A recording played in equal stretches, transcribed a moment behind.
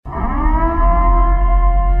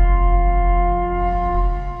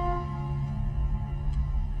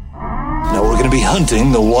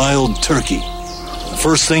hunting the wild turkey. The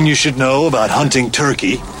first thing you should know about hunting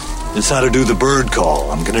turkey is how to do the bird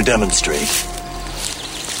call. I'm going to demonstrate.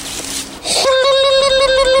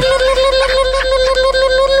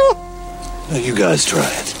 Now you guys try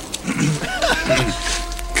it.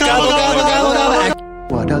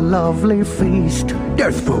 What a lovely feast.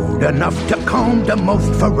 There's food enough to calm the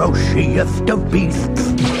most ferocious of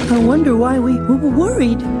beasts. I wonder why we were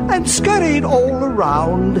worried. I'm scurried all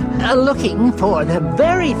around, looking for the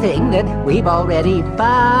very thing that we've already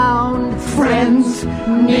found. friends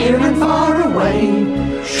near and far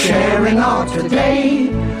away, sharing our today,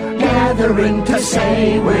 gathering to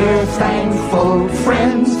say we're thankful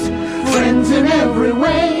friends. Friends in every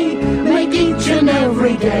way, make each and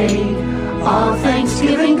every day our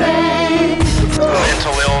Thanksgiving Day.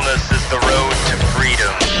 Mental illness is the road to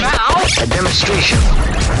freedom. Now, a demonstration.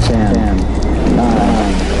 10,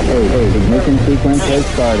 9, 8, ignition sequence has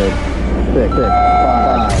started. 6,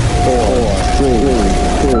 5, 4,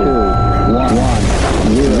 3, 2,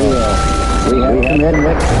 1, 0. We have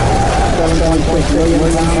committed 7.6 million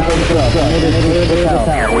pounds of drugs.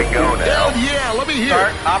 Here we go now. Hell yeah, let me hear.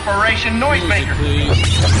 Start Operation Noisemaker.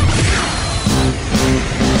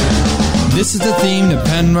 This is the theme to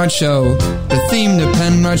Penrod Show. The theme to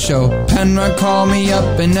Penrod Show. Penrod called me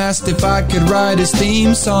up and asked if I could write his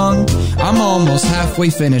theme song. I'm almost halfway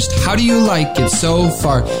finished. How do you like it so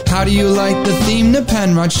far? How do you like the theme to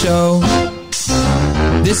Penrod Show?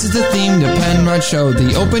 This is the theme to Penrod Show.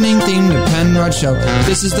 The opening theme to Penrod Show.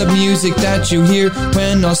 This is the music that you hear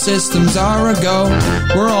when all systems are a-go.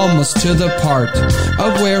 We're almost to the part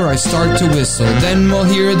of where I start to whistle. Then we'll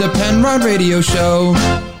hear the Penrod Radio Show.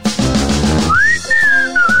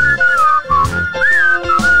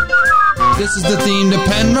 This is the theme to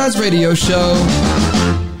Penrod's Radio Show.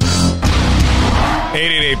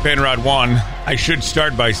 888 Penrod 1. I should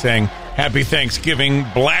start by saying Happy Thanksgiving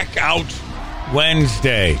Blackout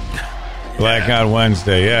Wednesday. Blackout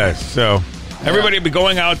Wednesday, yes. So everybody will be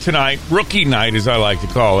going out tonight. Rookie night, as I like to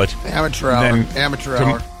call it. Amateur hour. Amateur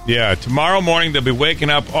hour. Yeah, tomorrow morning they'll be waking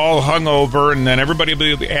up all hungover, and then everybody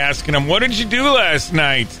will be asking them, what did you do last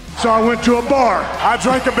night? So I went to a bar. I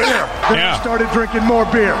drank a beer. Then I started drinking more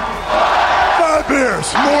beer. 5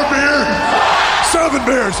 beers. More beer. 7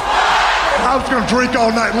 beers. I was going to drink all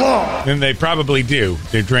night long. And they probably do.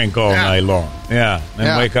 They drink all night long. Yeah.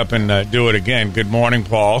 And wake up and do it again. Good morning,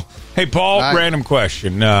 Paul. Hey, Paul, random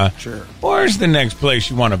question. Sure. Where's the next place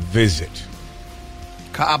you want to visit?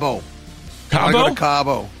 Cabo. Cabo? I want to go to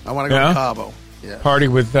Cabo. I want to go to Cabo. Yeah. Party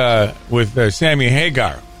with Sammy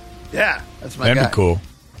Hagar. Yeah, that's my guy. That'd be cool.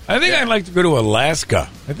 I think I'd like to go to Alaska.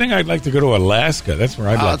 That's where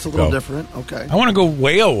I'd like to go. That's a little different. Okay. I want to go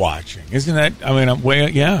whale watching. Isn't that, whale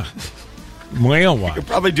watching. You could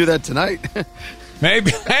probably do that tonight.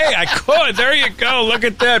 Maybe. Hey, I could. There you go. Look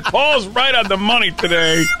at that. Paul's right on the money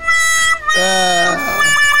today.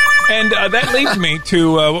 And that leads me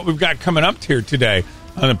to what we've got coming up here today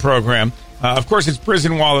on the program. Of course, it's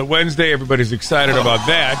Prison Wallet Wednesday. Everybody's excited about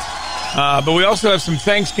that. But we also have some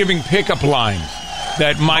Thanksgiving pickup lines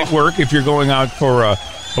that might work if you're going out for a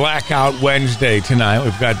Blackout Wednesday tonight.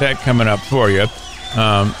 We've got that coming up for you.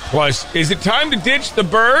 Plus, is it time to ditch the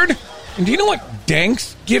bird? And do you know what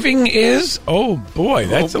Thanksgiving is? Oh boy,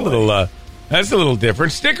 that's a little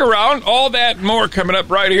different. Stick around. All that and more coming up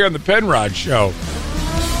right here on the Penrod Show.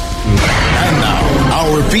 And now,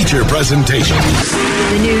 our feature presentation.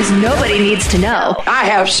 The news nobody needs to know. I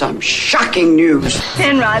have some shocking news.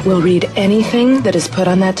 Penrod will read anything that is put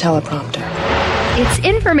on that teleprompter. It's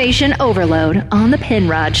information overload on the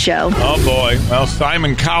Penrod Show. Oh boy. Well,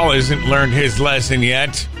 Simon Cowell hasn't learned his lesson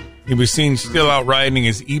yet. He was seen still out riding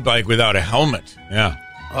his e-bike without a helmet. Yeah.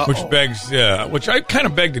 Which I kind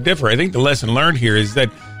of beg to differ. I think the lesson learned here is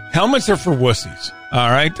that helmets are for wussies. All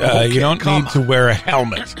right? You don't need to wear a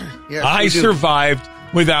helmet. Yes, I survived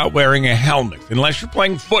without wearing a helmet. Unless you're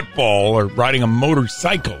playing football or riding a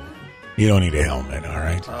motorcycle, you don't need a helmet. All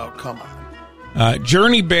right? Oh, come on.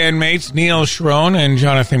 Journey bandmates Neil Schroen and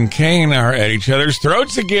Jonathan Cain are at each other's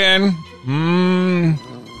throats again.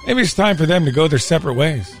 Maybe it's time for them to go their separate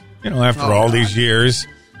ways. After all these years,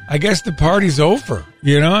 I guess the party's over.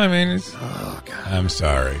 I'm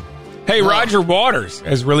sorry. Hey, Roger Waters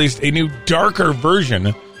has released a new, darker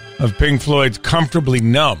version of Pink Floyd's Comfortably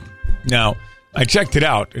Numb. Now, I checked it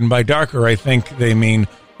out, and by darker, I think they mean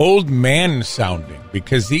old man sounding,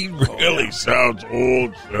 because he really sounds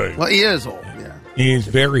old. Well, he is old, yeah. He is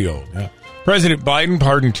very old, yeah. President Biden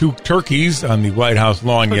pardoned 2 turkeys on the White House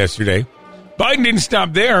lawn yesterday. Biden didn't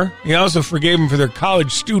stop there. He also forgave them for their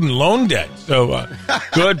college student loan debt. So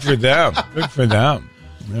good for them. Good for them.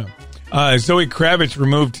 Yeah. Zoe Kravitz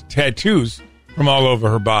removed tattoos from all over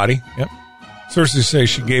her body. Yep. Sources say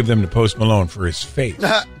she gave them to Post Malone for his face.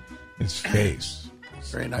 His face.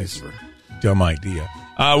 Very nice of her. Dumb idea.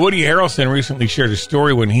 Woody Harrelson recently shared a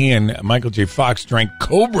story when he and Michael J. Fox drank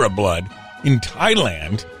cobra blood in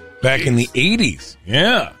Thailand back in the 80s.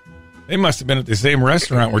 Yeah. They must have been at the same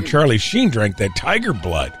restaurant where Charlie Sheen drank that tiger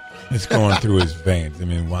blood that's going through his veins. I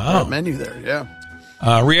mean, wow. Menu there, yeah.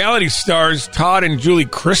 Reality stars Todd and Julie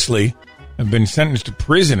Chrisley have been sentenced to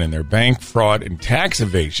prison in their bank fraud and tax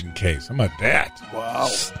evasion case. How about that? Wow.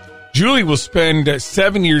 Julie will spend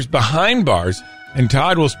 7 years behind bars, and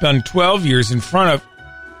Todd will spend 12 years in front of...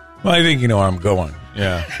 Well, I think you know where I'm going.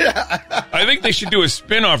 Yeah. I think they should do a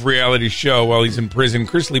spin-off reality show while he's in prison.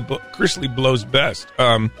 Chrisley blows best.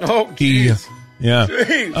 Jeez.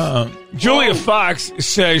 Yeah. Julia Fox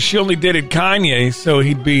says she only dated Kanye so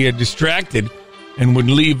he'd be distracted and would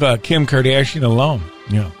leave Kim Kardashian alone.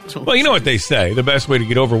 Yeah. Well, you know what they say. The best way to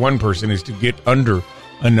get over one person is to get under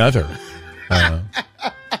another.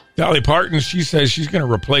 Dolly Parton, she says she's going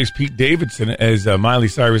to replace Pete Davidson as Miley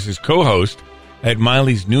Cyrus's co-host at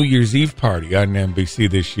Miley's New Year's Eve party on NBC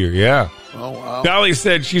this year. Yeah. Oh, wow. Dolly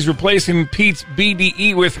said she's replacing Pete's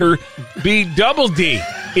BDE with her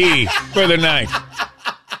BDDE for the night.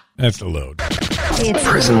 That's the load. It's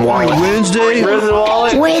Prison Wallet Wednesday. Prison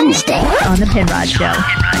Wallet Wednesday on the Penrod Show.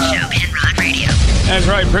 Penrod Radio. That's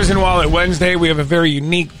right, Prison Wallet Wednesday. We have a very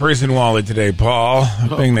unique prison wallet today, Paul.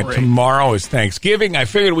 Being that tomorrow is Thanksgiving, I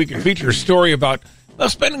figured we could feature a story about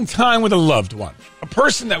spending time with a loved one, a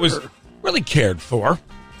person that was really cared for.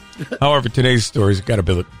 However, today's story's got a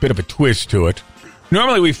bit of a twist to it.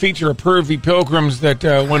 Normally, we feature a pervy pilgrims that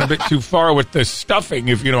went a bit too far with the stuffing,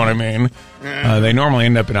 if you know what I mean. They normally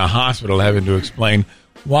end up in a hospital having to explain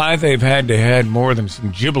why they've had to have more than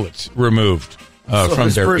some giblets removed from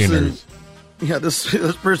their innards. Yeah, this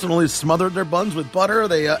person only smothered their buns with butter.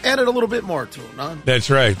 They added a little bit more to them, huh?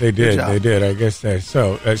 That's right. They did. They did. I guess that's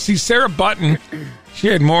so. See, Sarah Button, she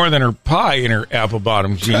had more than her pie in her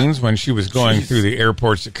apple-bottom jeans when she was going through the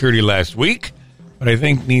airport security last week. But I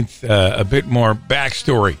think needs a bit more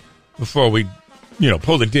backstory before we,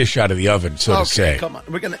 pull the dish out of the oven, so to say. Come on.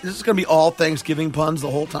 This is going to be all Thanksgiving puns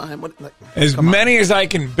the whole time? As many as I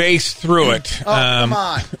can base through it. Come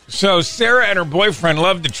on. So Sarah and her boyfriend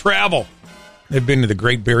love to travel. They've been to the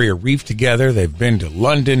Great Barrier Reef together. They've been to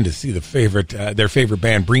London to see their favorite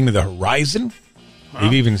band, Bring Me the Horizon.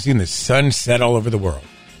 They've even seen the sun set all over the world.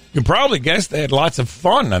 You can probably guess they had lots of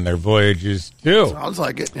fun on their voyages, too. Sounds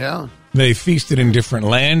like it, yeah. They feasted in different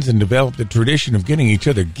lands and developed a tradition of getting each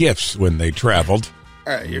other gifts when they traveled.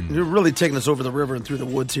 All right, you're really taking us over the river and through the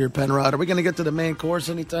woods here, Penrod. Are we going to get to the main course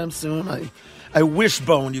anytime soon? I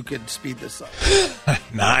wishbone you could speed this up.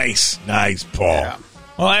 Nice, Paul. Yeah.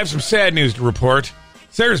 Well, I have some sad news to report.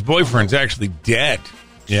 Sarah's boyfriend's actually dead.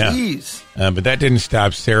 Yeah. Jeez. But that didn't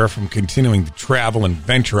stop Sarah from continuing to travel and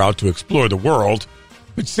venture out to explore the world.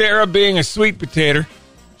 But Sarah, being a sweet potato,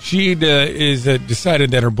 she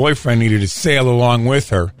decided that her boyfriend needed to sail along with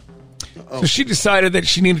her. So she decided that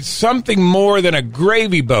she needed something more than a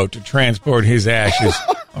gravy boat to transport his ashes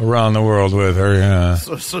around the world with her. Yeah.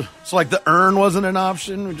 So like the urn wasn't an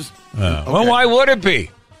option? Okay. Well, why would it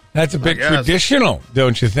be? That's a bit traditional,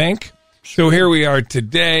 don't you think? So here we are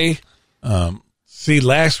today.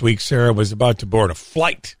 Last week Sarah was about to board a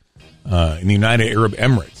flight in the United Arab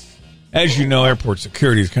Emirates. As you know, airport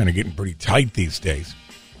security is kind of getting pretty tight these days.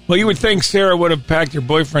 Well, you would think Sarah would have packed her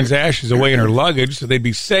boyfriend's ashes away in her luggage so they'd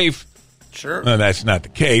be safe. Sure. That's not the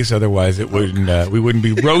case. Otherwise, we wouldn't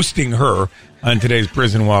be roasting her on today's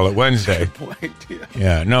Prison Wallet Wednesday.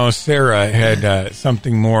 Yeah, no, Sarah had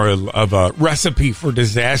something more of a recipe for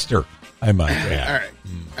disaster, I might add. All right.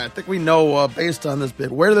 I think we know, based on this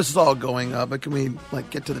bit, where this is all going, but can we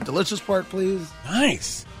get to the delicious part, please?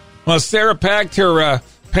 Nice. Well, Sarah packed her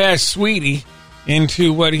past sweetie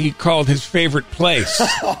into what he called his favorite place.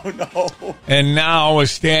 Oh, no. And now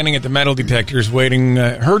was standing at the metal detectors waiting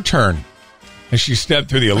her turn. As she stepped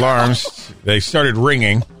through the alarms, they started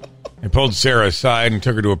ringing. They pulled Sarah aside and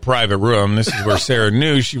took her to a private room. This is where Sarah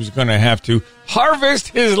knew she was going to have to harvest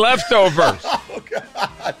his leftovers. Oh,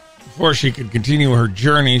 God. Before she could continue her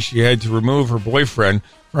journey, she had to remove her boyfriend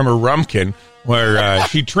from her rumpkin, where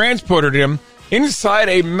she transported him inside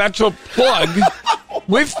a metal plug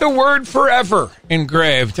with the word forever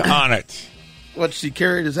engraved on it. What she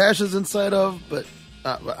carried his ashes inside of, but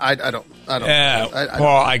I don't.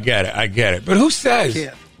 Paul, I get it. But who says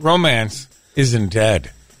romance isn't dead?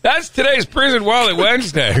 That's today's Prison Wallet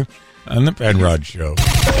Wednesday on the Penrod Show.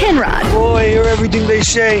 Penrod. Boy, hear everything they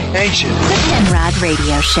say, ain't you? The Penrod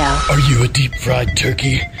Radio Show. Are you a deep-fried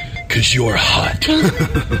turkey? 'Cause you're hot.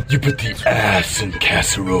 You put the ass in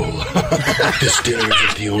casserole. This dinner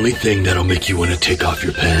isn't the only thing that'll make you want to take off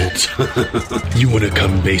your pants. You want to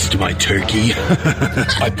come baste my turkey?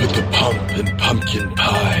 I put the pump in pumpkin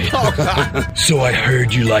pie. So I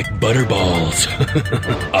heard you like butterballs.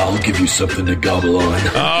 I'll give you something to gobble on.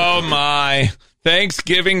 Oh, my.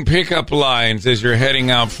 Thanksgiving pickup lines as you're heading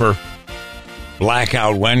out for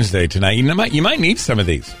Blackout Wednesday tonight. You might need some of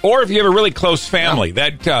these. Or if you have a really close family,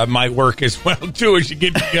 that might work as well, too, as you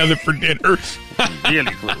get together for dinner.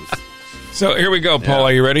 Really close. So here we go, Paul.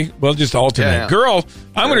 Are you ready? We'll just alternate. Yeah. Girl,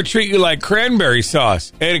 I'm going to treat you like cranberry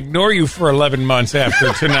sauce and ignore you for 11 months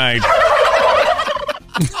after tonight.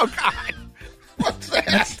 Oh, God. What's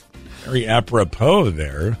that? Very apropos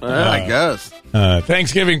there. I guess.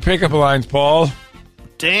 Thanksgiving pickup lines, Paul.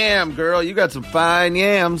 Damn, girl, you got some fine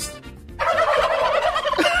yams.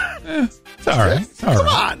 It's all right. It's all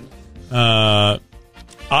right. Come on.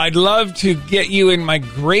 I'd love to get you in my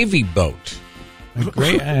gravy boat.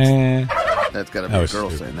 That's got to be a girl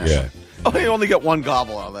saying that. Yeah. Oh, you only get one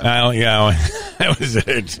gobble out of that. That was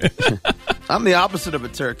it. I'm the opposite of a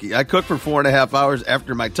turkey. I cook for 4.5 hours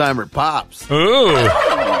after my timer pops. Ooh.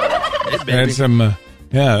 Hey, baby. That's some,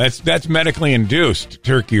 that's medically induced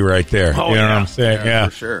turkey right there. Oh, you know yeah. what I'm saying? Yeah,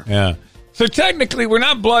 for sure. Yeah. So technically, we're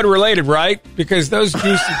not blood related, right? Because those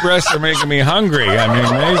juicy breasts are making me hungry. I mean,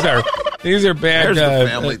 these are bad. There's the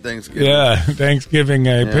family Thanksgiving. Yeah, Thanksgiving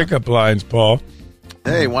pickup lines, Paul.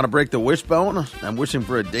 Hey, want to break the wishbone? I'm wishing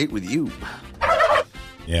for a date with you.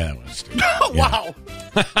 Yeah, let's do it. Wow.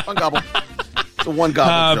 One gobble. It's a one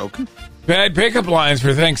gobble joke. Bad pickup lines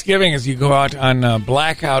for Thanksgiving as you go out on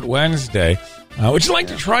Blackout Wednesday. Would you like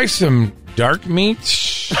to try some dark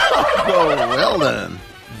meat? Oh, well then.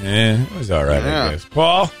 Yeah, it was all right, I guess.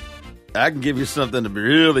 Paul? I can give you something to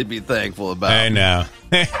really be thankful about. Hey, now.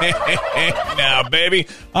 Now, baby,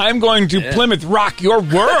 I'm going to Plymouth Rock your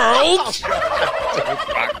world.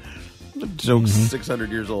 The joke's 600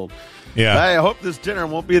 years old. Yeah. I hope this dinner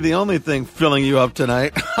won't be the only thing filling you up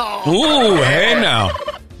tonight. Ooh, hey now.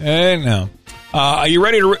 Hey now. Are you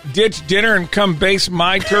ready to ditch dinner and come base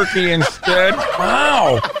my turkey instead?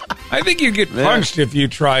 Wow. I think you'd get punched if you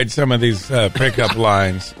tried some of these pickup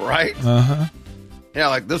lines. Right? Uh-huh. Yeah,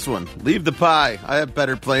 like this one. Leave the pie. I have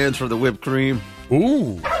better plans for the whipped cream.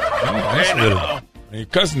 Ooh. Nice little. Your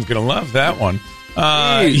cousin's going to love that one.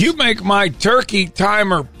 You make my turkey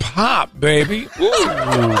timer pop, baby.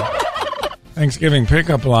 Ooh. Thanksgiving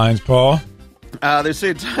pickup lines, Paul. They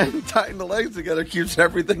say tying the legs together keeps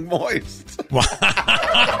everything moist. Wow.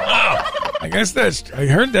 I guess I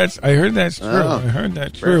heard that's true. Oh, I heard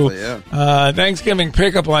that's true. Yeah. Thanksgiving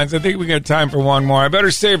pickup lines. I think we got time for one more. I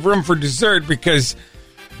better save room for dessert because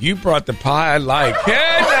you brought the pie I like.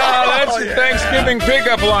 Hey, now that's your Thanksgiving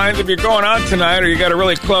pickup lines. If you're going out tonight or you got a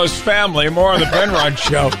really close family, more on the Penrod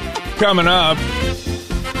Show coming up.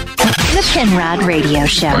 The Penrod Radio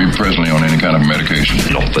Show. Are you presently on any kind of medication?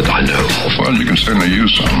 Not that I know. Well, you can certainly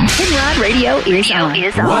use some. Penrod Radio is on.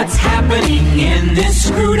 What's happening in this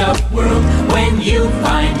screwed up world? When you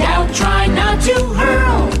find out, try not to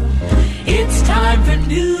hurl. It's time for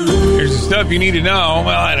news. Here's the stuff you need to know.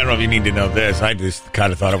 Well, I don't know if you need to know this. I just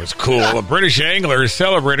kind of thought it was cool. A British angler is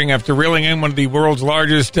celebrating after reeling in one of the world's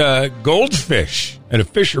largest goldfish at a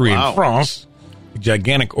fishery in France. A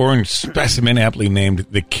gigantic orange specimen, aptly named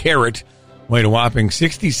the Carrot, weighed a whopping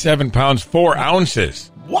 67 pounds, 4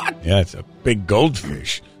 ounces. What? Yeah, it's a big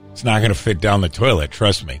goldfish. It's not going to fit down the toilet,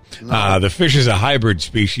 trust me. No. The fish is a hybrid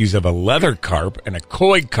species of a leather carp and a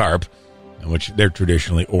koi carp, which they're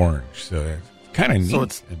traditionally orange. So it's kind of neat.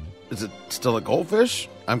 So is it still a goldfish?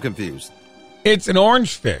 I'm confused. It's an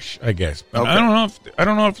orange fish, I guess. But Okay. I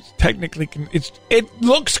don't know if it's technically it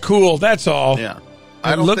looks cool, that's all. Yeah.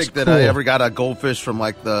 I don't think that I ever got a goldfish from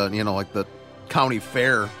like the county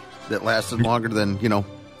fair that lasted longer than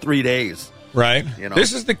 3 days. Right.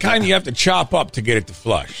 This is the kind you have to chop up to get it to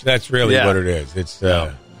flush. That's really what it is. It's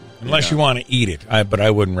unless you want to eat it, but I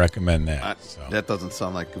wouldn't recommend that. That doesn't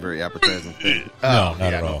sound like a very appetizing thing. No, not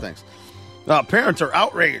at all. No, thanks. Parents are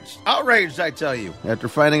outraged. Outraged, I tell you, after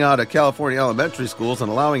finding out at California elementary schools and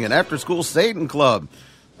allowing an after-school Satan club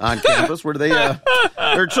on campus where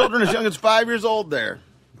their children as young as 5 years old there.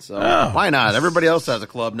 So why not? Everybody else has a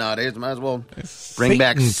club nowadays. Might as well bring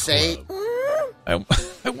back Satan. I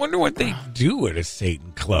wonder what they do at a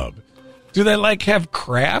Satan club. Do they have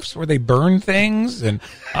crafts where they burn things? And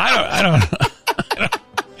I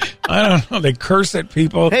don't know. They curse at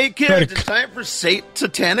people. Hey kids, it's time for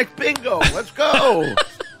satanic bingo. Let's go.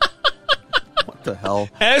 What the hell?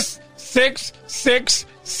 S666.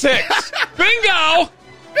 Bingo.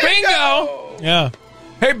 Bingo. Yeah.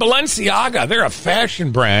 Hey, Balenciaga, they're a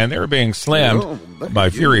fashion brand. They were being slammed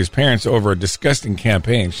by furious parents over a disgusting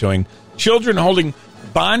campaign showing children holding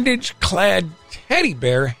bondage-clad teddy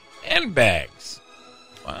bear handbags.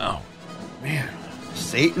 Wow. Man,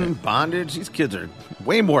 Satan, bondage, these kids are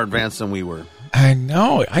way more advanced than we were. I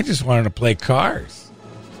know. I just wanted to play cars.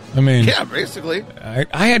 I mean, yeah, basically.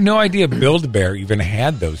 I had no idea Build-A-Bear even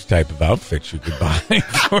had those type of outfits you could buy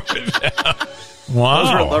for them. Wow.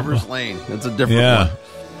 Those are Lover's Lane. That's a different one.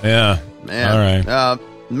 Yeah. Man. All right.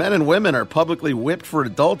 Men and women are publicly whipped for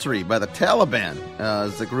adultery by the Taliban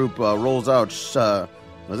as the group rolls out,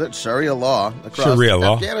 Sharia law across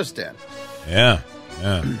Afghanistan. Yeah.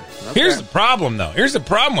 Okay. Here's the problem, though. Here's the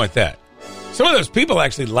problem with that. Some of those people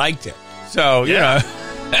actually liked it. So, you know,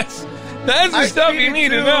 that's the stuff you need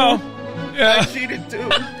to know. Yeah. I cheated, too.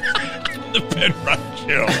 The Penrod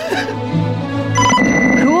Show.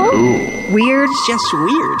 Cool, weird, just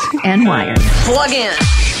weird, and wired. Plug in.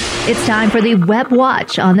 It's time for the Web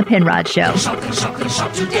Watch on the Penrod Show. Shop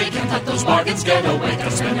today, can't let those bargains get away.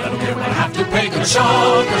 Gotta spend, I don't care what I have to pay. Gonna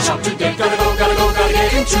shop today, gotta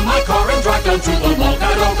get into my car and drive down to the mall.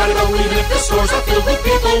 Gotta go, even if the stores are filled with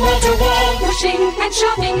people wall to wall. Pushing and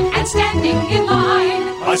shoving and standing in line.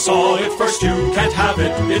 I saw it first, you can't have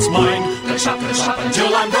it, it's mine. Gonna shop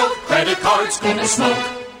until I'm broke. Credit cards gonna smoke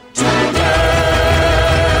today.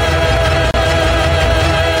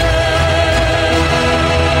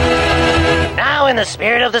 Now, in the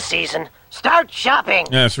spirit of the season, start shopping.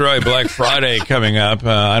 That's right. Black Friday coming up.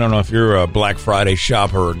 I don't know if you're a Black Friday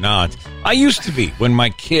shopper or not. I used to be when my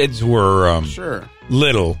kids were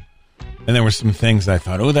little, and there were some things I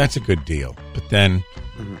thought, oh, that's a good deal. But then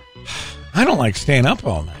I don't like staying up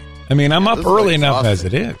all night. I mean, I'm up early enough as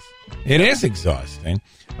it is. It is exhausting.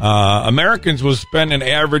 Americans will spend an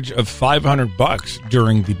average of $500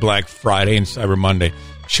 during the Black Friday and Cyber Monday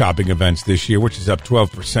shopping events this year, which is up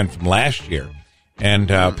 12% from last year. And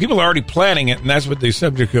people are already planning it, and that's what the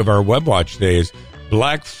subject of our Web Watch today is,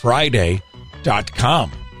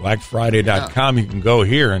 BlackFriday.com. BlackFriday.com. You can go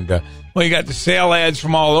here, and, you got the sale ads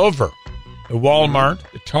from all over. The Walmart,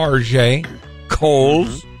 the Target,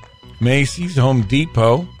 Kohl's, Macy's, Home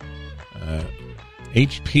Depot,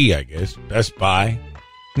 HP, I guess, Best Buy.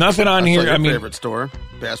 Nothing on here. Your favorite store,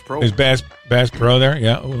 Bass Pro. Is Bass Pro there?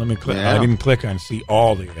 Yeah. Oh, let me click. Yeah. I didn't click on see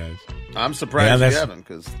all the ads. I'm surprised you haven't,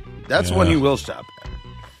 because that's when you will shop at.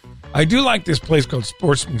 I do like this place called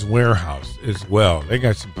Sportsman's Warehouse as well. They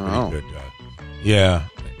got some pretty good.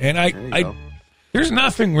 And I there's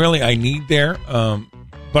nothing really I need there,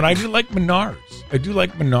 but I do like Menards.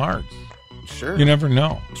 Sure. You never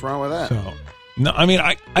know. What's wrong with that? So, no, I mean,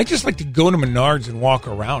 I just like to go to Menards and walk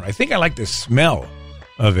around. I think I like the smell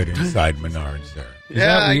of it inside Menards there. Is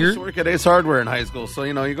that I weird? used to work at Ace Hardware in high school, so,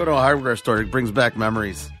 you go to a hardware store, it brings back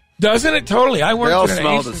memories. Doesn't it? Totally. I worked They all at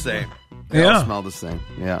smell Ace. the same. They all smell the same.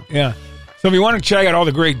 Yeah. Yeah. So if you want to check out all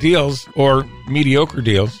the great deals or mediocre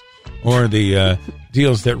deals or the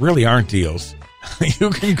deals that really aren't deals,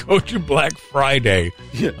 you can go to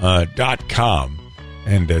BlackFriday.com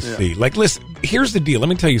and see. Like, listen, here's the deal. Let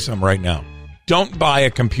me tell you something right now. Don't buy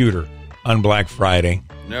a computer on Black Friday.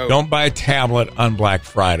 No. Don't buy a tablet on Black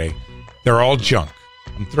Friday. They're all junk.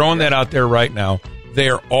 I'm throwing that out there right now.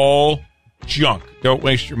 They're all junk. Don't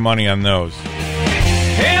waste your money on those.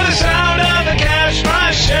 Hear the sound of the cash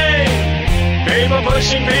machine. People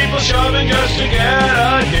pushing, people shoving just to get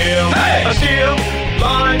a deal. Hey! A steal.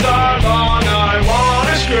 Lines are long, I want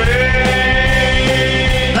to scream.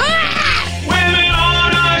 Women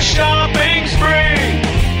on a shopping spree.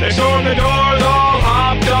 They storm the doors, all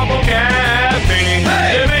hop, double caffeine.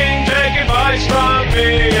 Living, take advice from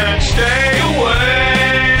me and stay away.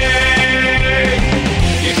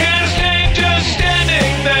 You can't stay just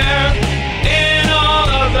standing there in all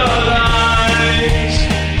of the lines.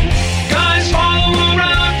 Guys follow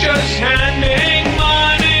around just handing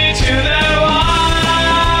money to their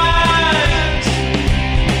wives.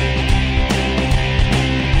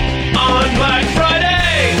 On Black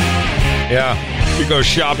Friday. Yeah. You go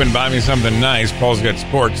shopping, buy me something nice. Paul's got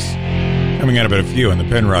sports coming out of it a few on the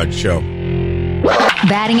Penrod Show.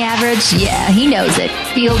 Batting average? Yeah, he knows it.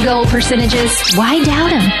 Field goal percentages? Why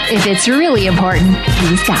doubt him? If it's really important,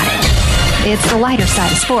 he's got it. It's the lighter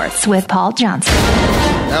side of sports with Paul Johnson.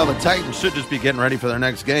 Now, the Titans should just be getting ready for their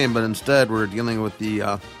next game, but instead we're dealing with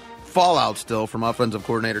the fallout still from offensive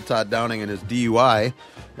coordinator Todd Downing and his DUI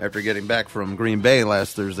after getting back from Green Bay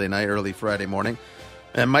last Thursday night, early Friday morning.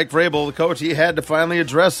 And Mike Vrabel, the coach, he had to finally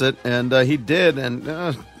address it, and he did, and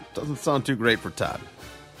doesn't sound too great for Todd.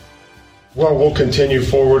 Well, we'll continue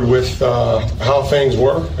forward with how things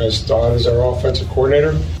were as Don is our offensive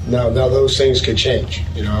coordinator. Now those things could change.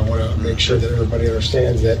 I want to make sure that everybody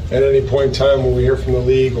understands that at any point in time when we hear from the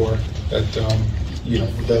league or that,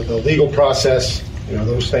 the legal process,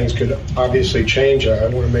 those things could obviously change. I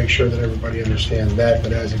want to make sure that everybody understands that.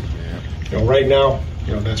 But as right now,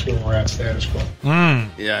 that's where we're at status quo.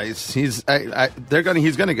 Yeah, he's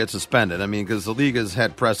going to get suspended. I mean, because the league has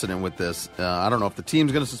had precedent with this. I don't know if the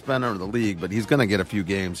team's going to suspend him or the league, but he's going to get a few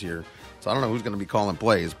games here. So I don't know who's going to be calling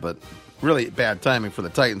plays, but really bad timing for the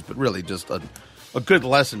Titans, but really just a good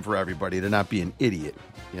lesson for everybody to not be an idiot,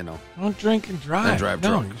 Don't drink and drive. Don't drive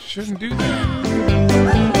drunk. No, you shouldn't do that.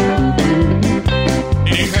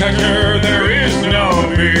 In Tucker, there is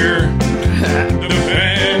no beer. The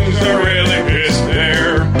fans are really pissed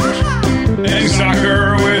there. And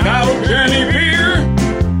soccer without any beer.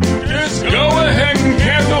 Just go ahead and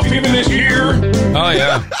cancel FEMA this year. Oh,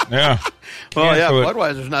 yeah. Yeah. Well, yeah,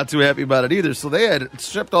 Budweiser's not too happy about it either. So they had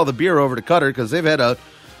shipped all the beer over to Qatar because they've had a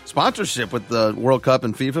sponsorship with the World Cup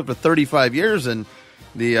and FIFA for 35 years. And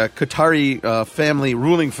the Qatari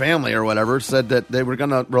ruling family or whatever, said that they were going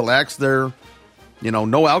to relax their,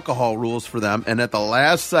 no alcohol rules for them. And at the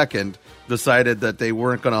last second, decided that they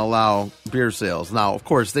weren't going to allow beer sales. Now, of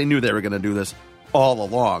course, they knew they were going to do this all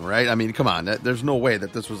along, right? I mean, come on. There's no way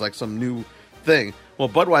that this was like some new thing. Well,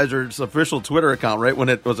 Budweiser's official Twitter account, right when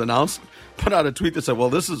it was announced, put out a tweet that said, well,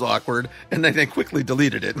 this is awkward, and then they quickly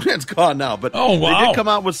deleted it. It's gone now. But They did come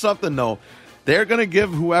out with something, though. They're going to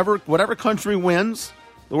give whatever country wins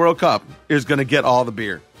the World Cup is going to get all the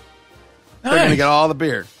beer. Nice. They're going to get all the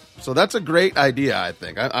beer. So that's a great idea, I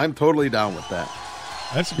think. I'm totally down with that.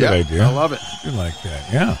 That's a good idea. I love it. I like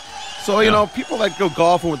that, yeah. So, people like go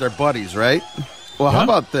golfing with their buddies, right? Well, how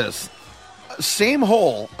about this? Same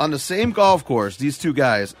hole on the same golf course, these two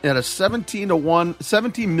guys had a 17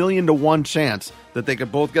 million to 1 chance that they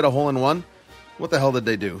could both get a hole in one. What the hell did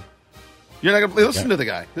they do? You're not going to listen to the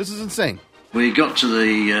guy. This is insane. We got to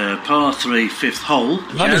the par 3 fifth hole.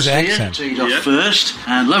 Love his accent. Teed off first,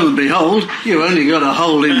 and lo and behold, you only got a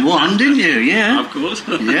hole in one, didn't you? Yeah, of course.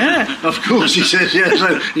 Yeah, of course. He says, yeah.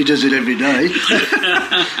 So he does it every day.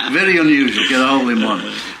 Very unusual. Get a hole in one.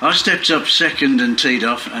 I stepped up second and teed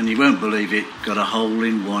off, and you won't believe it, got a hole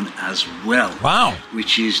in one as well. Wow.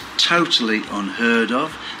 Which is totally unheard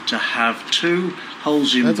of to have 2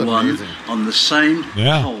 holes in That's one amazing. on the same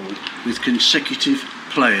hole with consecutive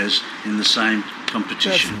players in the same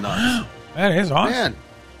competition. That's nuts. That is awesome. Man,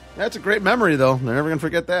 that's a great memory, though. They're never going to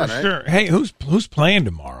forget that, For right? sure. Hey, who's playing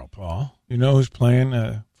tomorrow, Paul? You know who's playing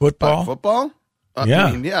football? Football? Yeah.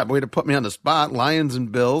 I mean, way to put me on the spot. Lions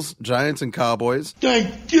and Bills, Giants and Cowboys.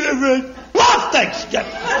 Thanksgiving. Love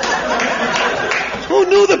Thanksgiving. Who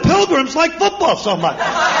knew the Pilgrims liked football so much?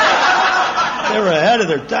 They were ahead of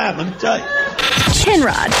their time, let me tell you.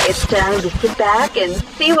 Penrod, it's time to sit back and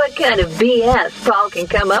see what kind of BS Paul can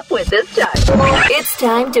come up with this time. It's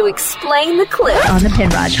time to explain the clip on the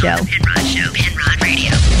Penrod Show. Penrod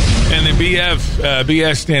Radio. And the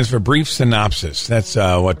BS stands for brief synopsis. That's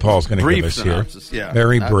what Paul's going to give us synopsis, here. yeah.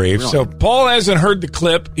 Very Not brief. really. So Paul hasn't heard the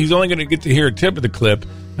clip. He's only going to get to hear a tip of the clip.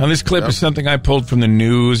 Now, this clip is something I pulled from the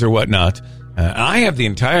news or whatnot. I have the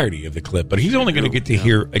entirety of the clip, but he's only going to get to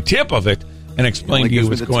hear a tip of it and explain to you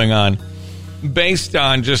what's going on based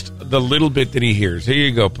on just the little bit that he hears. Here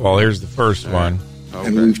you go, Paul. Here's the first one. Okay.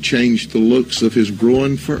 And we've changed the looks of his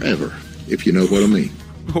groin forever, if you know what I mean.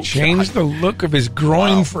 Changed the look of his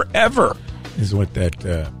groin forever is what that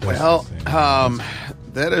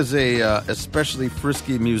that is a especially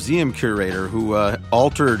frisky museum curator who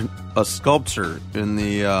altered a sculpture in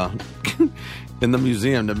the in the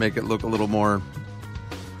museum to make it look a little more,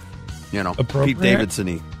 Pete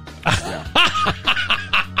Davidson-y. Yeah.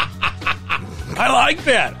 I like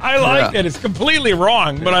that. I like that. It's completely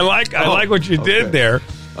wrong, but I like what you did there.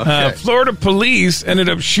 Okay. Florida police ended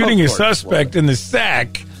up shooting a suspect in the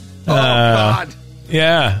sack. Oh, God.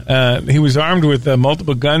 Yeah. He was armed with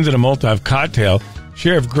multiple guns and a Molotov cocktail.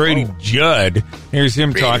 Sheriff Grady Judd, here's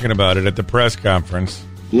him talking about it at the press conference.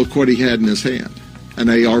 Look what he had in his hand, an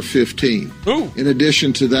AR-15. Ooh. In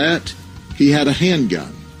addition to that, he had a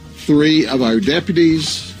handgun. 3 of our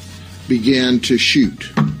deputies began to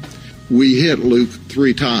shoot. We hit Luke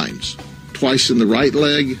 3 times, twice in the right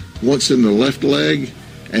leg, once in the left leg,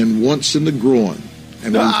 and once in the groin.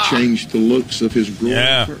 And we've changed the looks of his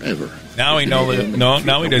groin forever. Now he now he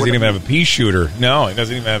doesn't even have a pea shooter. No, he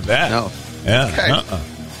doesn't even have that. No. Yeah. Okay.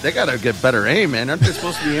 They got to get better aim, man. Aren't they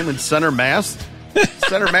supposed to be aiming center mass?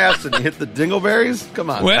 Center mass and hit the dingleberries? Come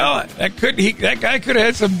on. Well, that guy could have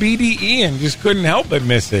had some BDE and just couldn't help but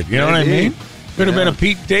miss it. You know what I mean? Could have been a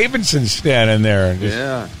Pete Davidson standing there. And just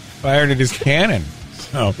fired at his cannon.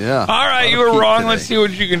 So, yeah. All right, you were wrong. Let's see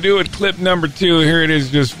what you can do with clip number 2. Here it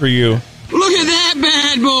is just for you. Look at that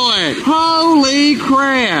bad boy! Holy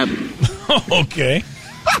crap! Okay.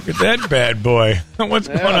 Look at that bad boy. What's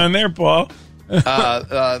going on there, Paul?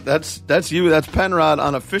 That's you. That's Penrod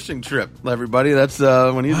on a fishing trip, everybody. That's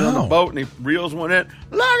when he's on the boat and he reels one in.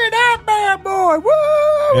 Look at that bad boy!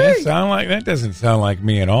 Woo! That doesn't sound like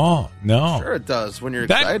me at all. No. Sure it does when you're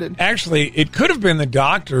excited. Actually, it could have been the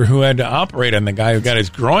doctor who had to operate on the guy who got his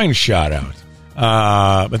groin shot out.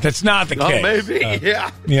 But that's not the case. Maybe,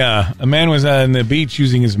 yeah. Yeah, a man was on the beach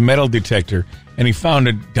using his metal detector, and he found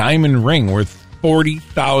a diamond ring worth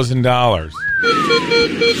 $40,000.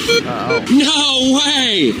 No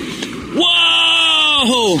way!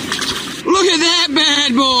 Whoa! Look at that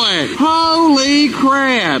bad boy! Holy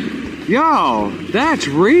crap! Yo, that's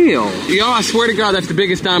real. Yo, I swear to God, that's the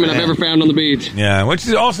biggest diamond I've ever found on the beach. Yeah, which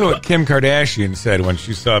is also what Kim Kardashian said when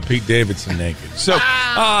she saw Pete Davidson naked. So,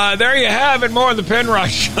 there you have it. More of the Penrod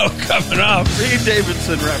Show coming up. Pete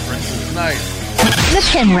Davidson references. Nice. The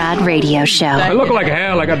Penrod Radio Show. I look like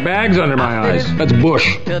hell. I got bags under my eyes. That's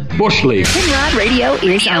bush. Bush leaf. Penrod Radio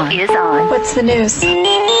is on. What's the news?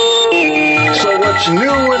 So what's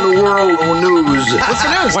new in the world of news? What's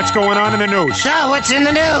the news? What's going on in the news? So what's in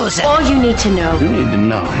the news? All you need to know. You need to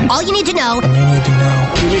know. All you need to know.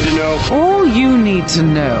 You need to know. All you need to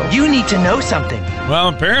know. You need to know something. Well,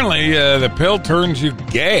 apparently the pill turns you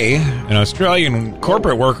gay. An Australian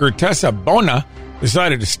corporate worker, Tessa Bona,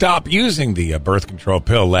 decided to stop using the birth control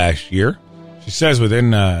pill last year. She says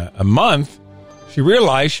within a month, she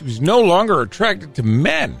realized she was no longer attracted to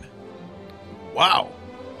men. Wow.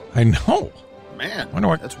 I know. Man,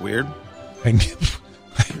 that's weird. I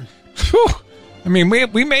mean,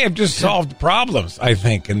 we may have just solved problems, I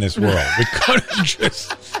think, in this world. We could have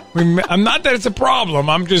just... I'm not that it's a problem.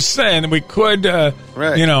 I'm just saying that we could, the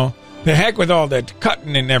heck with all that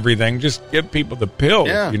cutting and everything, just give people the pill.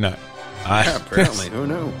 Yeah. You know. Apparently. Who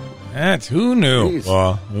knew? Who knew? Jeez.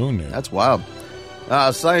 Well, who knew? That's wild.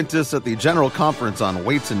 Scientists at the General Conference on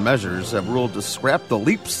Weights and Measures have ruled to scrap the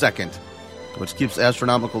leap second, which keeps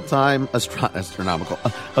astronomical time in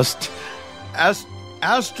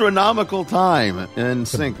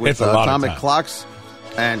sync with atomic clocks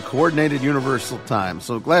and coordinated universal time.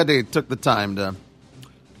 So glad they took the time to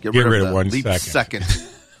get rid of the 1 leap second.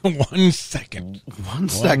 1 second. 1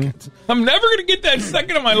 second. I'm never going to get that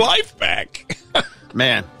second of my life back.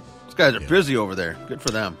 Man, these guys are busy over there. Good for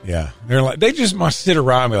them. Yeah. They just must sit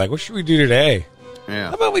around and be like, what should we do today? Yeah.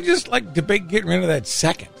 How about we just debate getting rid of that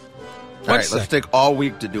second? All right, let's take all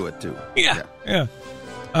week to do it, too. Yeah.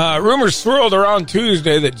 Rumors swirled around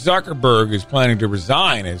Tuesday that Zuckerberg is planning to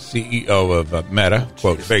resign as CEO of Meta,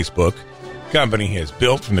 quote, Facebook. The company has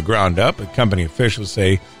built from the ground up, but company officials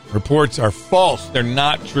say reports are false. They're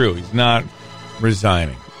not true. He's not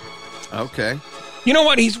resigning. Okay. You know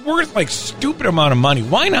what? He's worth stupid amount of money.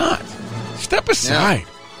 Why not? Step aside.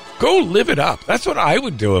 Yeah. Go live it up. That's what I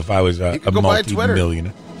would do if I was a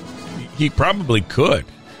multi-millionaire. He probably could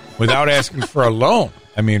without asking for a loan.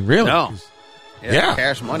 I mean, really. No. Yeah.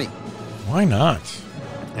 Cash money. Why not?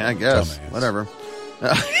 Yeah, I guess. Dumbass. Whatever.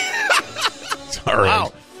 Sorry.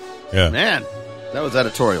 Wow. Yeah. Man, that was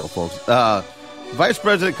editorial, folks. Vice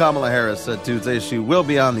President Kamala Harris said Tuesday she will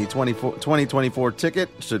be on the 2024 ticket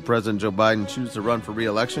should President Joe Biden choose to run for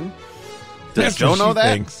re-election. Does Joe know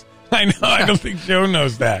that? Thinks. I know. I don't think Joe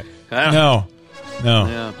knows that. No.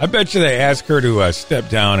 Yeah. I bet you they asked her to step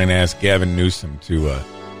down and ask Gavin Newsom to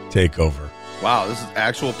take over. Wow, this is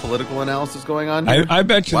actual political analysis going on here? I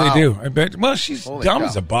bet you they do. Well, she's dumb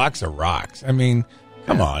as a box of rocks. I mean,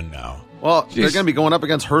 come on now. Well, they're going to be going up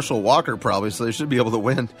against Herschel Walker probably, so they should be able to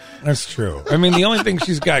win. That's true. I mean, the only thing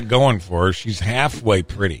she's got going for her, she's halfway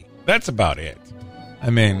pretty. That's about it.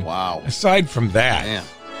 I mean, wow. Aside from that,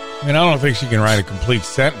 I mean, I don't think she can write a complete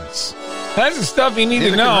sentence. That's the stuff you need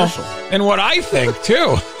to know. And what I think, too.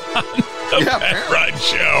 On the Penrod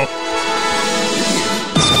Show.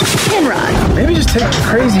 Penrod. Maybe just take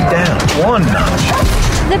crazy down one notch.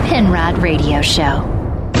 The Penrod Radio Show.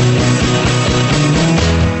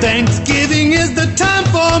 Thanksgiving is the time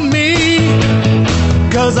for me,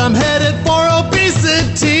 'cause I'm headed for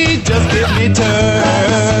obesity. Just give me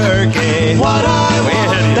turkey. What I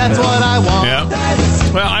want, that's what I want.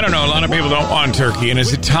 Yeah. Well, I don't know. A lot of people don't want turkey. And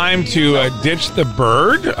is it time to ditch the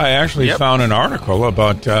bird? I actually found an article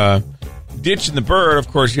about ditching the bird. Of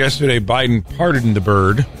course, yesterday Biden pardoned the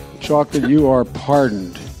bird. Chocolate, you are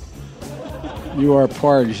pardoned. You are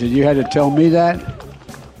pardoned. You said you had to tell me that?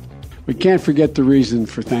 We can't forget the reason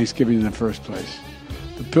for Thanksgiving in the first place.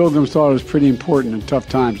 The Pilgrims thought it was pretty important in tough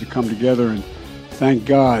times to come together and thank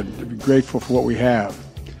God, to be grateful for what we have.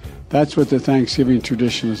 That's what the Thanksgiving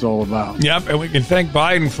tradition is all about. Yep, and we can thank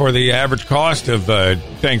Biden for the average cost of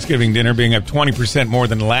Thanksgiving dinner being up 20% more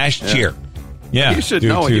than last year. Yeah, you should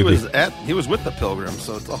know he was with the Pilgrims,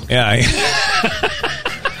 so it's all yeah.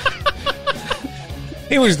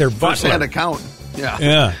 He was their butler. First-hand account.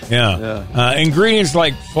 Yeah. Ingredients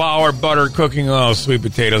like flour, butter, cooking oil, sweet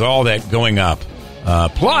potatoes, all that going up.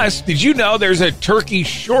 Plus, did you know there's a turkey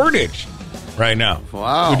shortage right now?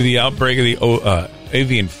 Wow. Due to the outbreak of the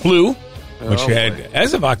avian flu, which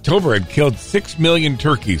as of October, had killed 6 million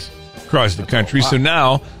turkeys across the country. So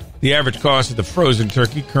now, the average cost of the frozen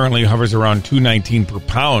turkey currently hovers around $2.19 per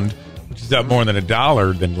pound, which is up more than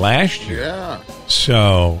 $1 than last year. Yeah.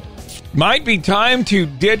 So, might be time to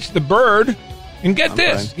ditch the bird. And get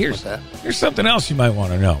this. Here's something else you might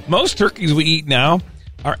want to know. Most turkeys we eat now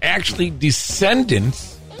are actually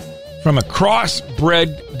descendants from a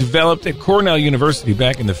crossbred developed at Cornell University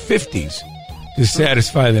back in the 50s to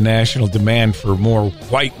satisfy the national demand for more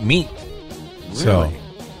white meat. Really? So,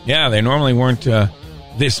 yeah, they normally weren't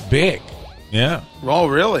this big. Yeah. Oh,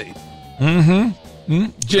 really? Mm-hmm.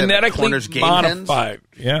 Genetically modified.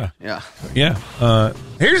 Yeah.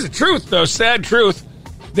 Here's the truth, though. Sad truth.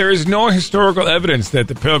 There is no historical evidence that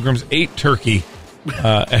the Pilgrims ate turkey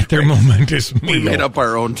at their momentous meal. We made up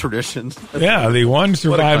our own traditions. Yeah, the one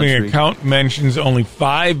surviving account mentions only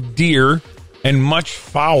 5 deer and much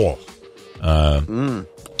fowl. The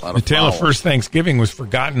tale of first Thanksgiving was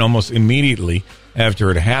forgotten almost immediately after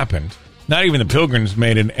it happened. Not even the Pilgrims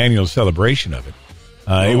made an annual celebration of it.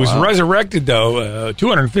 It was resurrected, though,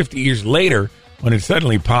 250 years later when it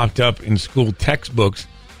suddenly popped up in school textbooks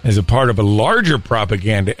as a part of a larger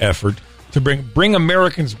propaganda effort to bring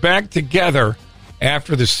Americans back together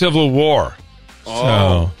after the Civil War.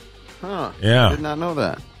 Yeah. I did not know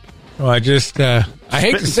that. Well, I just, I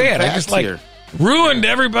hate to say it, I just ruined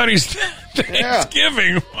everybody's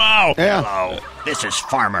Thanksgiving. Yeah. Wow. Yeah. Hello, this is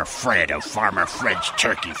Farmer Fred of Farmer Fred's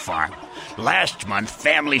Turkey Farm. Last month,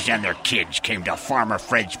 families and their kids came to Farmer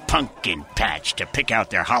Fred's pumpkin patch to pick out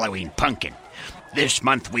their Halloween pumpkin. This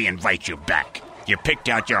month, we invite you back. You picked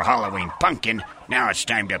out your Halloween pumpkin. Now it's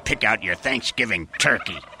time to pick out your Thanksgiving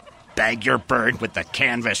turkey. Bag your bird with the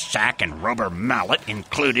canvas sack and rubber mallet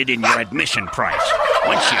included in your admission price.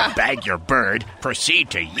 Once you bag your bird, proceed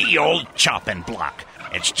to ye old chopping block.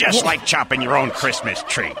 It's just like chopping your own Christmas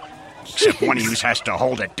tree. Except one of you has to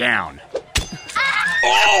hold it down.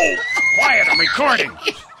 Oh! Quiet, I'm recording.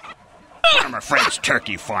 Farmer Fred's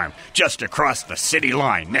Turkey Farm, just across the city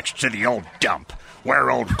line next to the old dump.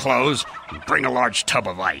 Wear old clothes and bring a large tub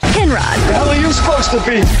of ice. Penrod. The hell are you supposed to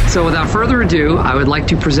be? So without further ado, I would like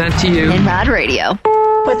to present to you Penrod Radio.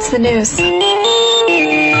 What's the news? So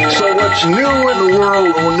what's new in the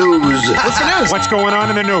world of news? What's the news? What's going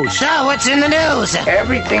on in the news? So, what's in the news?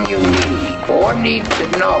 Everything you need or need to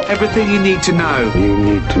know. everything you need to know. You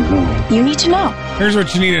need to know. You need to know. Here's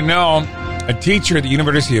what you need to know. A teacher at the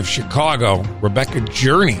University of Chicago, Rebecca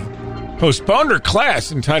Journey, postponed her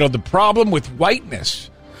class entitled The Problem with Whiteness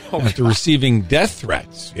after receiving death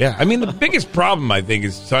threats. Yeah, I mean, the biggest problem, I think,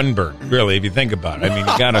 is sunburn, really, if you think about it. I mean,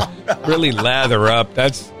 you got to really lather up.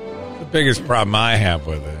 That's the biggest problem I have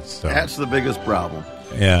with it. So. That's the biggest problem.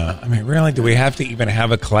 Yeah, I mean, really, do we have to even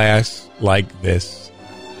have a class like this?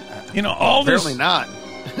 You know, all Apparently this... not.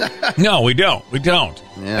 No, we don't. We don't.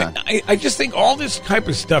 Yeah. I just think all this type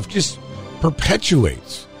of stuff just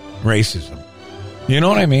perpetuates racism. You know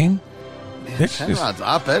what I mean? It's Penrod's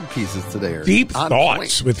op-ed pieces today are deep on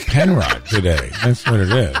thoughts point. with Penrod today. That's what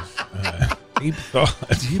it is. Deep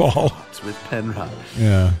thoughts with Penrod.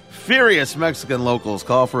 Yeah. Furious Mexican locals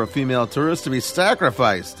call for a female tourist to be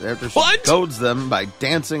sacrificed after she goads them by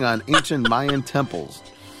dancing on ancient Mayan temples.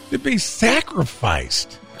 To be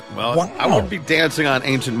sacrificed? Well, wow. I wouldn't be dancing on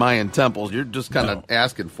ancient Mayan temples. You're just kind of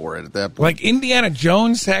asking for it at that point. Like Indiana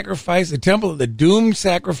Jones sacrifice, the Temple of the Doom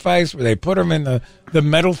sacrifice, where they put her in the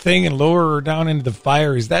metal thing and lower her down into the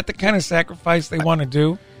fire. Is that the kind of sacrifice they want to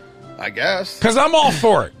do? I guess. Because I'm all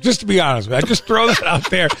for it, just to be honest with you. I just throw that out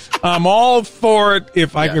there. I'm all for it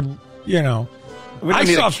if I could, you know. We don't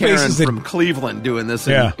need a Karen from Cleveland doing this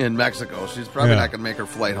in Mexico. She's probably not going to make her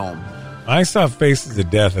flight home. I saw Faces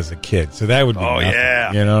of Death as a kid, so that would be nothing.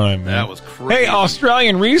 Yeah. You know what I mean? That was crazy. Hey,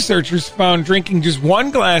 Australian researchers found drinking just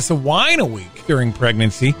 1 glass of wine a week during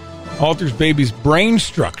pregnancy alters baby's brain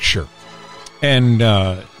structure. And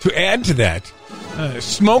to add to that,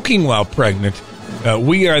 smoking while pregnant,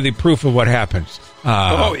 we are the proof of what happens.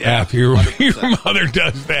 After your mother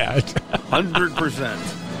does that.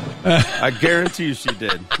 100%. I guarantee you she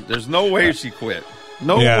did. There's no way she quit.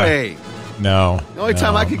 No way. No. The only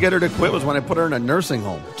time I could get her to quit was when I put her in a nursing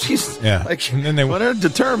home. Jeez. Yeah. Like, And then when they're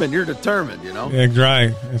determined, you're determined, you know? Yeah,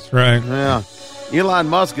 right. That's right. Yeah. Elon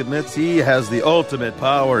Musk admits he has the ultimate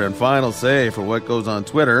power and final say for what goes on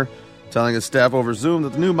Twitter, telling his staff over Zoom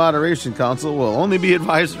that the new moderation council will only be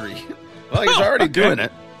advisory. Well, he's already doing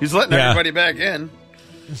it. He's letting everybody back in.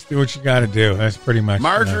 Just do what you got to do. That's pretty much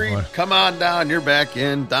Marjorie, come on down. You're back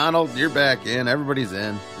in. Donald, you're back in. Everybody's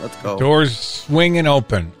in. Let's go. Doors swinging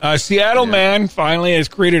open. Seattle man finally has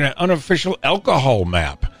created an unofficial alcohol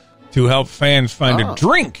map to help fans find a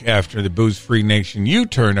drink after the booze-free nation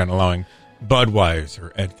U-turned on allowing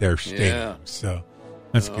Budweiser at their stadium. Yeah. So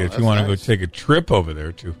that's good. If you want to go take a trip over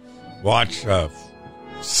there to watch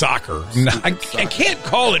soccer. I can't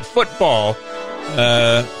call it football.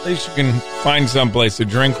 At least you can find someplace to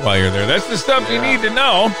drink while you're there. That's the stuff you need to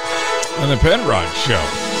know on the Penrod Show.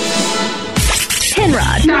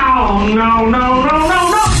 Penrod. No.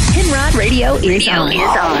 Penrod Radio is on.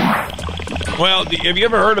 Well, have you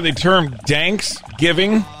ever heard of the term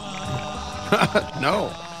Danksgiving?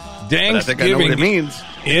 No. Danksgiving, I think I know what it means.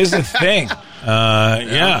 Is a thing.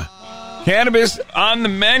 Yeah. Cannabis on the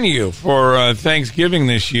menu for Thanksgiving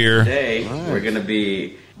this year. Today, we're going to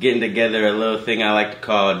be getting together a little thing I like to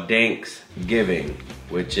call Danksgiving,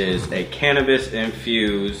 which is a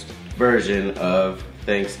cannabis-infused version of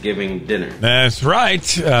Thanksgiving dinner. That's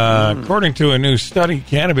right. According to a new study,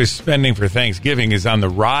 cannabis spending for Thanksgiving is on the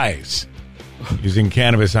rise. Using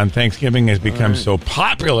cannabis on Thanksgiving has become so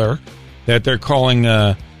popular that they're calling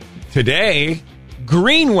today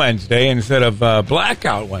Green Wednesday instead of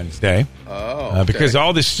Blackout Wednesday. Okay. Because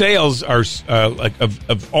all the sales are like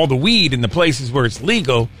of all the weed in the places where it's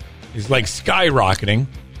legal is like skyrocketing,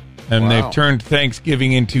 and they've turned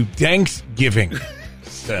Thanksgiving into Danksgiving.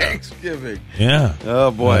 Thanksgiving. Yeah.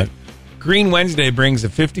 Oh boy. Green Wednesday brings a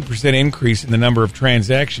 50% increase in the number of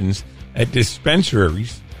transactions at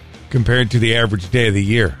dispensaries compared to the average day of the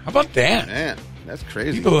year. How about that? Man, that's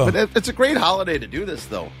crazy. People, but it's a great holiday to do this,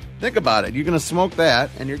 though. Think about it. You're going to smoke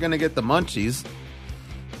that, and you're going to get the munchies.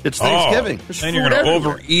 It's Thanksgiving. There's and you're food going to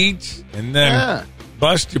everywhere. overeat and then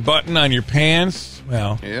bust your button on your pants.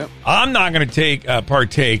 Well, I'm not going to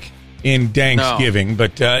partake in Thanksgiving,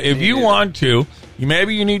 but if you want to,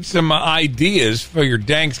 maybe you need some ideas for your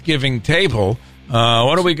Thanksgiving table.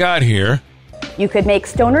 What do we got here? You could make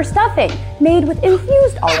stoner stuffing made with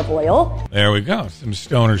infused olive oil. There we go. Some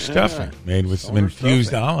stoner stuffing made with some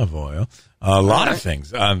infused olive oil. A lot of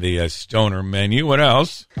things on the stoner menu. What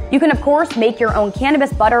else? You can, of course, make your own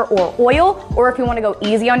cannabis butter or oil, or if you want to go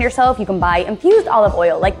easy on yourself, you can buy infused olive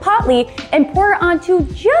oil like Potley and pour it onto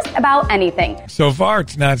just about anything. So far,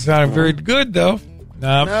 it's not sounding very good, though.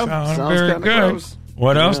 Not sounding very good. Gross.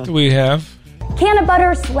 What else do we have? Can of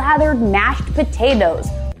butter slathered mashed potatoes.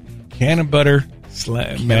 Can of butter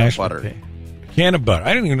mashed potato. Can of butter.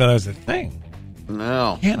 I didn't even know that was a thing.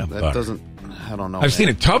 No. Can of butter. Doesn't... I don't know. I've seen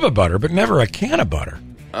a tub of butter, but never a can of butter.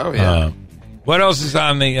 Oh, yeah. What else is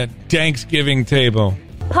on the Thanksgiving table?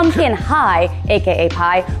 Pumpkin High, a.k.a.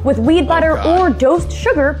 pie, with weed butter or dosed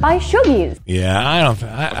sugar by Shuggies. Yeah,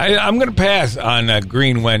 I'm going to pass on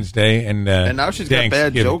Green Wednesday. And now she's got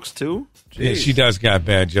bad jokes, too? Jeez. Yeah, she does got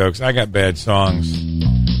bad jokes. I got bad songs.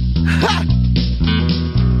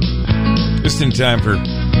 Just in time for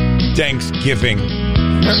Thanksgiving.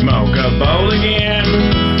 Smoke a bowl again.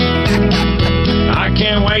 I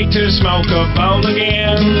can't wait to smoke a bowl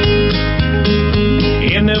again.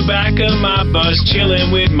 In the back of my bus,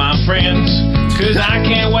 chilling with my friends. Cause I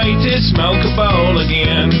can't wait to smoke a bowl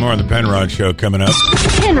again. More on the Penrod Show coming up.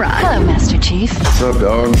 Penrod. Hello, Master Chief. What's up,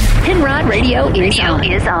 dog? Penrod Radio is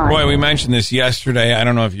on. Boy, we mentioned this yesterday. I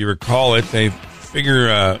don't know if you recall it. They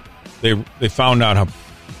figure they found out how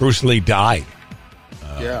Bruce Lee died.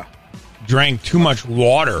 Drank too much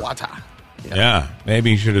water. Yeah, maybe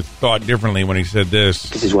he should have thought differently when he said this.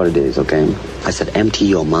 This is what it is, okay? I said, empty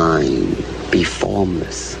your mind. Be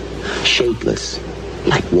formless, shapeless,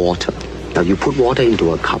 like water. Now, you put water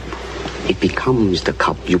into a cup, it becomes the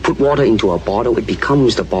cup. You put water into a bottle, it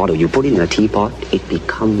becomes the bottle. You put it in a teapot, it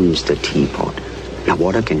becomes the teapot. Now,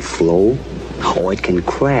 water can flow, or it can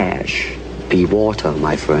crash. Be water,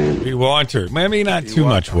 my friend. Be water. Maybe not too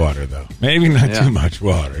much water, though. Maybe not too much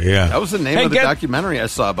water, yeah. That was the name of the documentary I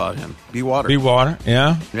saw about him. Be Water. Be Water,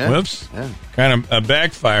 yeah. Whoops. Yeah. Kind of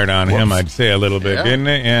backfired on him, I'd say, a little bit, didn't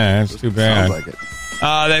it? Yeah, that's too bad. Sounds like it.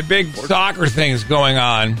 That big soccer thing is going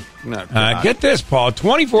on. Get this, Paul.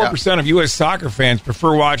 24% of U.S. soccer fans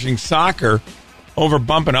prefer watching soccer over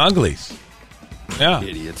bumping uglies. Yeah.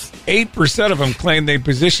 Idiots. 8% of them claim they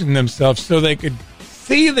positioned themselves so they could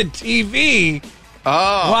see the TV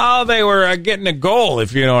while they were getting a goal,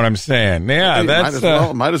 if you know what I'm saying. Yeah, that's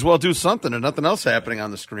might as well do something. And nothing else happening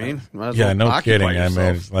on the screen. No kidding. I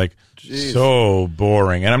mean, it's like so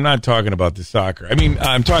boring. And I'm not talking about the soccer. I mean,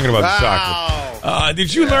 I'm talking about the soccer.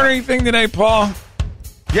 Did you learn anything today, Paul?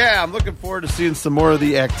 Yeah, I'm looking forward to seeing some more of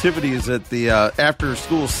the activities at the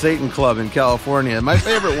after-school Satan Club in California. My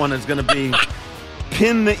favorite one is going to be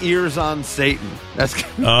Pin the Ears on Satan. That's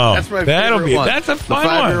my favorite one. That's a fun one.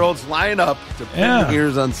 The 5-year-olds line up to pin the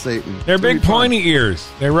ears on Satan. They're big pointy ears.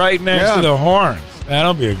 They're right next to the horns.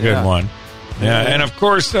 That'll be a good one. Yeah, and of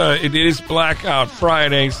course, it is Blackout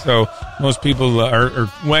Friday, so most people or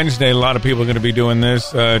Wednesday, a lot of people are going to be doing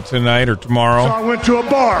this tonight or tomorrow. So I went to a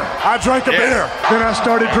bar. I drank a beer. Then I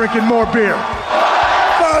started drinking more beer.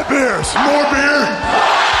 5 beers. More beer.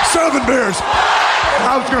 7 beers.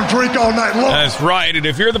 I was going to drink all night long. That's right. And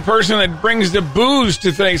if you're the person that brings the booze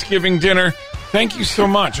to Thanksgiving dinner, thank you so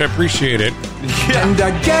much. I appreciate it. Yeah. And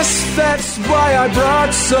I guess that's why I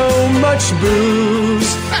brought so much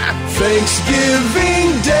booze.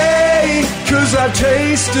 Thanksgiving Day, 'cause I've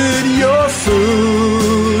tasted your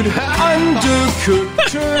food. Undercooked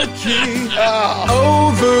turkey,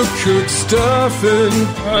 overcooked stuffing.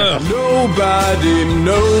 Nobody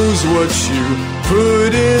knows what you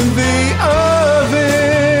put in the oven.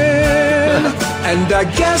 And I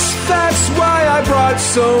guess that's why I brought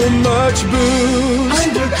so much booze.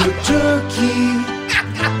 Undercooked turkey,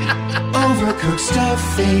 overcooked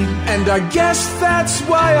stuffing. And I guess that's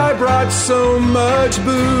why I brought so much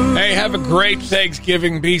booze. Hey, have a great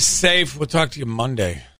Thanksgiving. Be safe. We'll talk to you Monday.